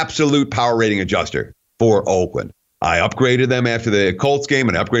an absolute power rating adjuster for Oakland. I upgraded them after the Colts game,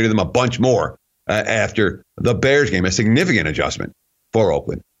 and I upgraded them a bunch more after the Bears game, a significant adjustment for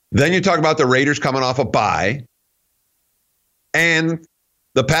Oakland. Then you talk about the Raiders coming off a bye and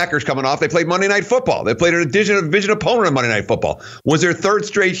the Packers coming off. They played Monday Night Football. They played a division opponent on Monday Night Football. Was their 3rd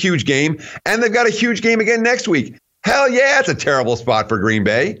straight huge game, and they've got a huge game again next week. Hell yeah, it's a terrible spot for Green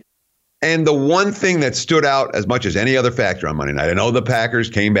Bay. And the one thing that stood out as much as any other factor on Monday night, I know the Packers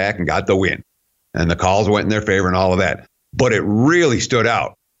came back and got the win, and the calls went in their favor and all of that, but it really stood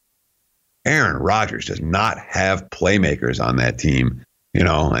out. Aaron Rodgers does not have playmakers on that team,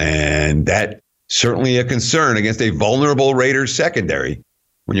 and that certainly a concern against a vulnerable Raiders secondary.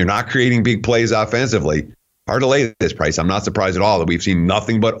 When you're not creating big plays offensively, hard to lay this price. I'm not surprised at all that we've seen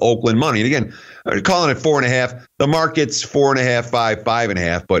nothing but Oakland money. And again, I'm calling it 4.5. The market's 4.5, 5,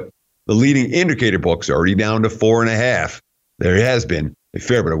 5.5, but the leading indicator books are already down to 4.5. There has been a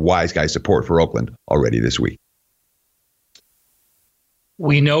fair bit of wise guy support for Oakland already this week.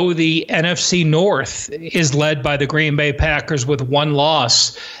 We know the NFC North is led by the Green Bay Packers with 1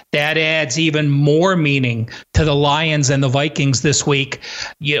 loss. That adds even more meaning to the Lions and the Vikings this week.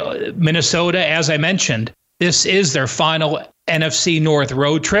 Minnesota, as I mentioned, This is their final NFC North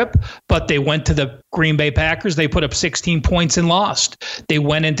road trip, but they went to the Green Bay Packers. They put up 16 points and lost. They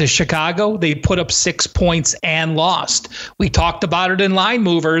went into Chicago. They put up 6 points and lost. We talked about it in line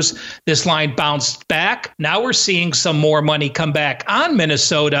movers. This line bounced back. Now we're seeing some more money come back on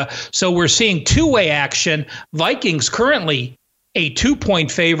Minnesota. So we're seeing two-way action. Vikings currently a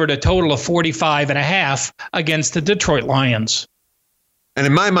 2-point favorite, a total of 45.5 against the Detroit Lions. And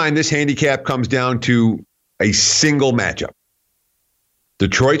in my mind, this handicap comes down to a single matchup.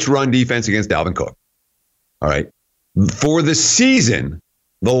 Detroit's run defense against Dalvin Cook. All right. For the season,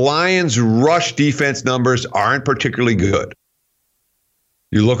 the Lions' rush defense numbers aren't particularly good.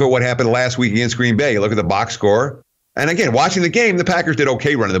 You look at what happened last week against Green Bay. You look at the box score. And again, watching the game, the Packers did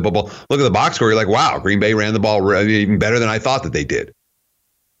okay running the ball. Look at the box score. You're like, wow, Green Bay ran the ball even better than I thought that they did.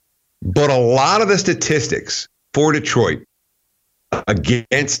 But a lot of the statistics for Detroit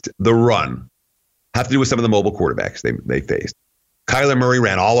against the run have to do with some of the mobile quarterbacks they faced. Kyler Murray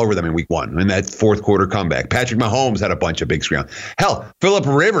ran all over them in week 1 in that fourth quarter comeback. Patrick Mahomes had a bunch of big scrambles. Hell, Phillip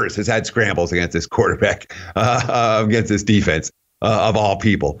Rivers has had scrambles against this quarterback, against this defense of all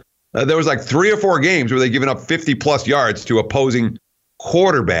people. There was like 3 or 4 games where they've given up 50-plus yards to opposing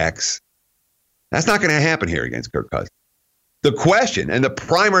quarterbacks. That's not going to happen here against Kirk Cousins. The question, and the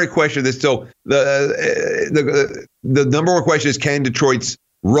primary question is still, the number one question is, can Detroit's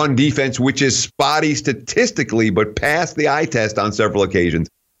run defense, which is spotty statistically, but passed the eye test on several occasions,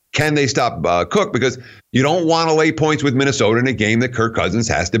 can they stop Cook? Because you don't want to lay points with Minnesota in a game that Kirk Cousins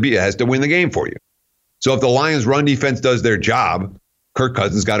has to win the game for you. So if the Lions' run defense does their job, Kirk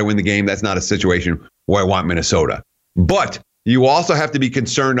Cousins got to win the game. That's not a situation where I want Minnesota. But you also have to be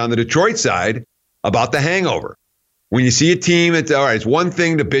concerned on the Detroit side about the hangover. When you see a team, it's all right. It's one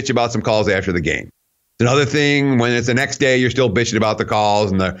thing to bitch about some calls after the game. It's another thing when it's the next day, you're still bitching about the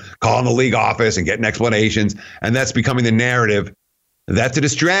calls and they're calling the league office and getting explanations. And that's becoming the narrative. That's a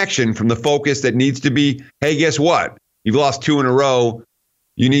distraction from the focus that needs to be, hey, guess what? You've lost 2 in a row.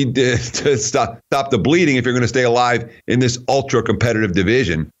 You need to stop the bleeding if you're going to stay alive in this ultra competitive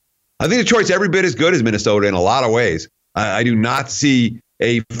division. I think Detroit's every bit as good as Minnesota in a lot of ways. I do not see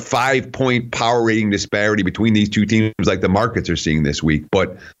a 5-point power rating disparity between these two teams like the markets are seeing this week.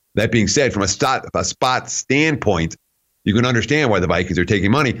 But that being said, from a spot standpoint, you can understand why the Vikings are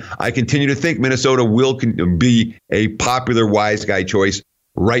taking money. I continue to think Minnesota will be a popular wise guy choice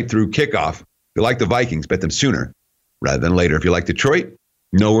right through kickoff. If you like the Vikings, bet them sooner rather than later. If you like Detroit,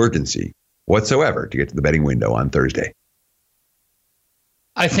 no urgency whatsoever to get to the betting window on Thursday.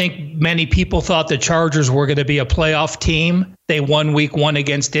 I think many people thought the Chargers were going to be a playoff team. They won week 1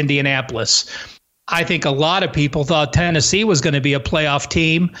 against Indianapolis. I think a lot of people thought Tennessee was going to be a playoff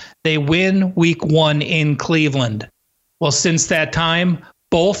team. They win week 1 in Cleveland. Well, since that time,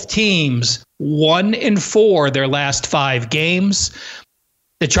 both teams 1-4 their last 5 games.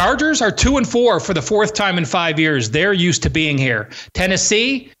 The Chargers are 2-4 for the 4th time in 5 years. They're used to being here.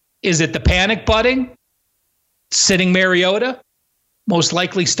 Tennessee, is it the panic button? Sitting Mariota? Most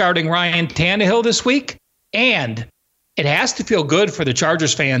likely starting Ryan Tannehill this week? And it has to feel good for the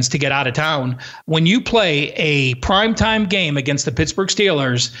Chargers fans to get out of town. When you play a primetime game against the Pittsburgh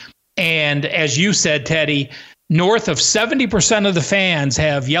Steelers, and as you said, Teddy, north of 70% of the fans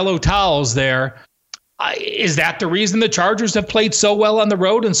have yellow towels there. Is that the reason the Chargers have played so well on the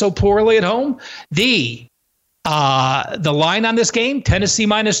road and so poorly at home? The line on this game, Tennessee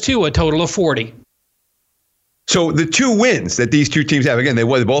 -2, a total of 40. So the 2 wins that these two teams have, again, they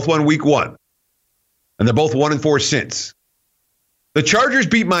both won week 1. And they're both 1-4 since. The Chargers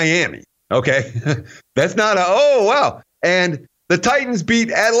beat Miami. Okay. That's not oh, wow. And the Titans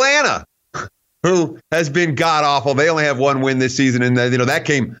beat Atlanta, who has been god awful. They only have 1 win this season. And that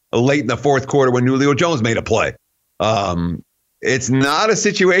came late in the fourth quarter when Julio Jones made a play. It's not a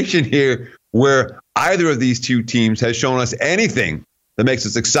situation here where either of these two teams has shown us anything that makes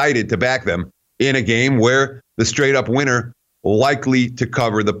us excited to back them in a game where the straight up winner likely to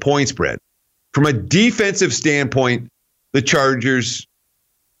cover the point spread. From a defensive standpoint, the Chargers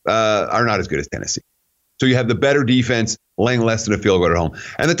are not as good as Tennessee. So you have the better defense laying less than a field goal at home.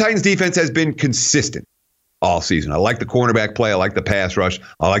 And the Titans defense has been consistent all season. I like the cornerback play. I like the pass rush.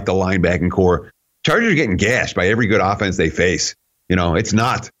 I like the linebacking core. Chargers are getting gashed by every good offense they face. It's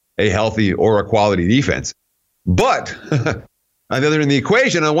not a healthy or a quality defense. But on the other end of the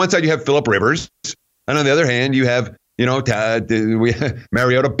equation, on one side you have Phillip Rivers. And on the other hand, you have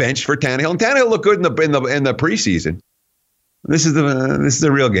Mariota benched for Tannehill, and Tannehill looked good in the preseason. This is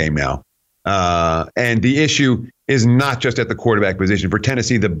the real game now, and the issue is not just at the quarterback position for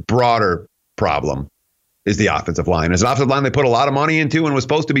Tennessee. The broader problem is the offensive line. As an offensive line, they put a lot of money into and was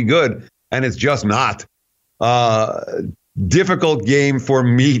supposed to be good, and it's just not. difficult game for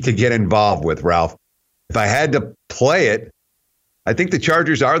me to get involved with, Ralph. If I had to play it, I think the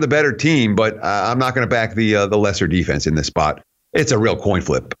Chargers are the better team, but I'm not going to back the lesser defense in this spot. It's a real coin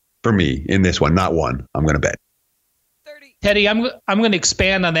flip for me in this one, not one. I'm going to bet. Teddy, I'm going to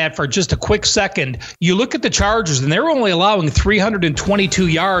expand on that for just a quick second. You look at the Chargers, and they're only allowing 322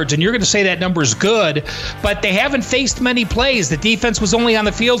 yards, and you're going to say that number is good, but they haven't faced many plays. The defense was only on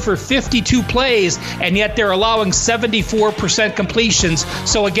the field for 52 plays, and yet they're allowing 74% completions.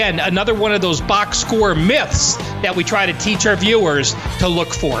 So again, another one of those box score myths that we try to teach our viewers to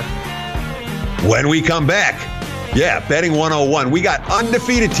look for. When we come back, Betting 101. We got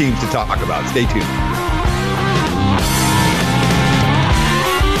undefeated teams to talk about. Stay tuned.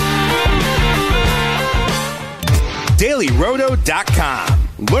 DailyRoto.com.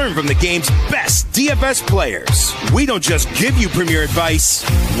 Learn from the game's best DFS players. We don't just give you premier advice,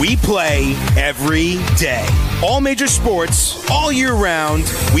 we play every day. All major sports, all year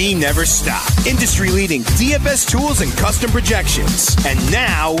round, we never stop. Industry-leading DFS tools and custom projections. And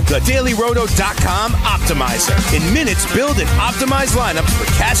now, the DailyRoto.com Optimizer. In minutes, build and optimize lineups for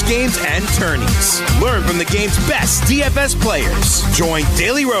cash games and tourneys. Learn from the game's best DFS players. Join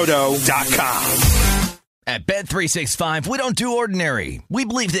DailyRoto.com. At Bet365, we don't do ordinary. We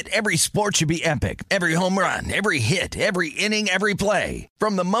believe that every sport should be epic. Every home run, every hit, every inning, every play.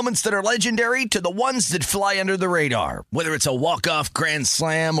 From the moments that are legendary to the ones that fly under the radar. Whether it's a walk-off grand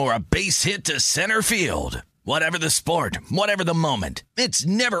slam or a base hit to center field. Whatever the sport, whatever the moment. It's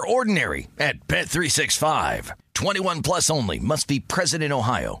never ordinary at Bet365. 21 plus only. Must be present in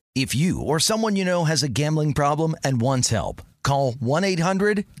Ohio. If you or someone you know has a gambling problem and wants help, call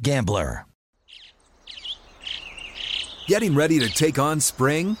 1-800-GAMBLER. Getting ready to take on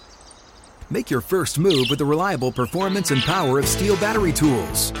spring? Make your first move with the reliable performance and power of Steel battery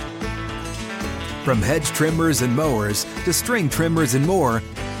tools. From hedge trimmers and mowers to string trimmers and more,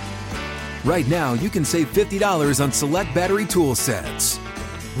 right now you can save $50 on select battery tool sets.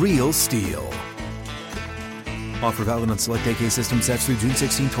 Real Steel. Offer valid on select AK system sets through June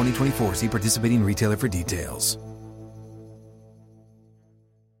 16, 2024. See participating retailer for details.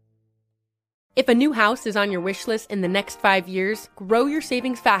 If a new house is on your wish list in the next 5 years, grow your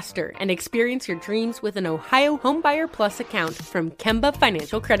savings faster and experience your dreams with an Ohio Homebuyer Plus account from Kemba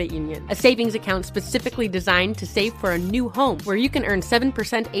Financial Credit Union. A savings account specifically designed to save for a new home where you can earn 7%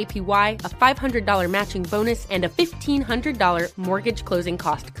 APY, a $500 matching bonus, and a $1,500 mortgage closing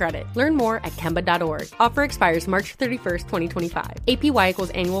cost credit. Learn more at Kemba.org. Offer expires March 31st, 2025. APY equals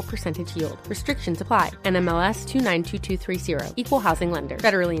annual percentage yield. Restrictions apply. NMLS 292230. Equal housing lender.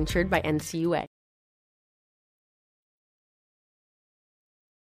 Federally insured by NCUA.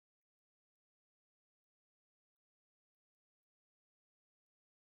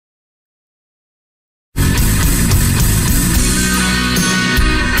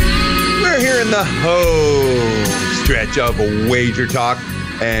 In the home stretch of Wager Talk,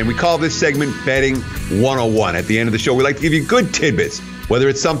 and we call this segment Betting 101. At the end of the show, we like to give you good tidbits, whether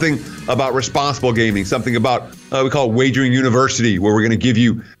it's something about responsible gaming, something about, we call it Wagering University, where we're going to give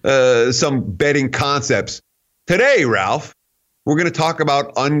you some betting concepts. Today, Ralph, we're going to talk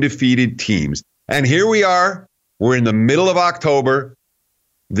about undefeated teams. And here we are. We're in the middle of October.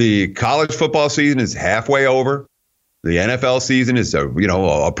 The college football season is halfway over. The NFL season is,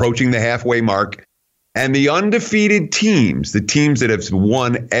 approaching the halfway mark. And the undefeated teams, the teams that have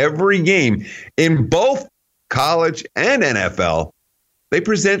won every game in both college and NFL, they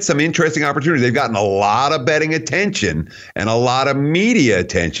present some interesting opportunities. They've gotten a lot of betting attention and a lot of media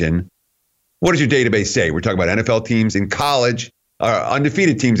attention. What does your database say? We're talking about NFL teams in college,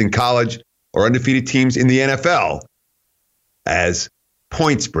 undefeated teams in college, or undefeated teams in the NFL as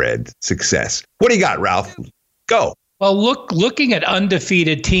point spread success. What do you got, Ralph? Go. Well, looking at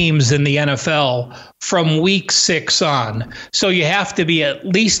undefeated teams in the NFL from week 6 on. So you have to be at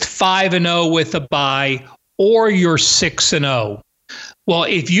least 5-0 with a bye, or you're 6-0. Well,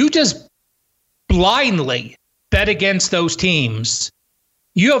 if you just blindly bet against those teams,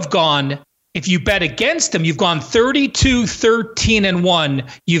 you have gone, if you bet against them, you've gone 32-13-1.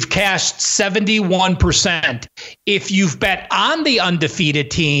 You've cashed 71%. If you've bet on the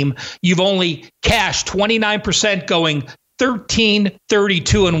undefeated team, you've only cashed 29%, going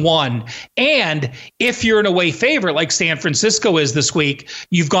 13-32-1. And if you're an away favorite like San Francisco is this week,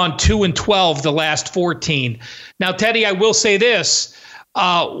 you've gone 2-12 the last 14. Now, Teddy, I will say this.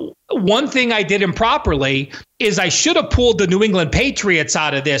 one thing I did improperly is I should have pulled the New England Patriots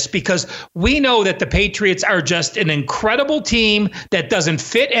out of this, because we know that the Patriots are just an incredible team that doesn't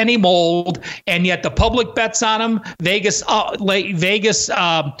fit any mold, and yet the public bets on them. Vegas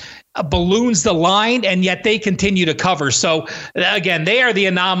balloons the line, and yet they continue to cover. So again, they are the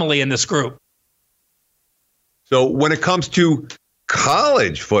anomaly in this group. So when it comes to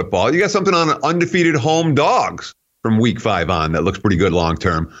college football, you got something on undefeated home dogs from week 5 on that looks pretty good long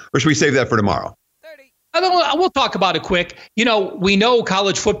term, or should we save that for tomorrow? We'll talk about it quick. We know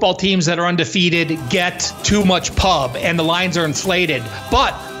college football teams that are undefeated get too much pub and the lines are inflated.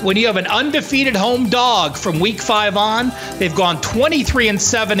 But when you have an undefeated home dog from week 5 on, they've gone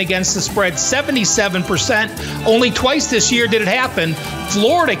 23-7 against the spread, 77%. Only twice this year did it happen.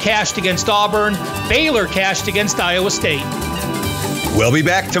 Florida cashed against Auburn. Baylor cashed against Iowa State. We'll be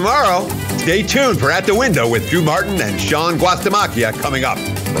back tomorrow. Stay tuned for At the Window with Drew Martin and Sean Guastamacchia coming up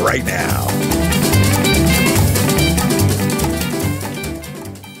right now.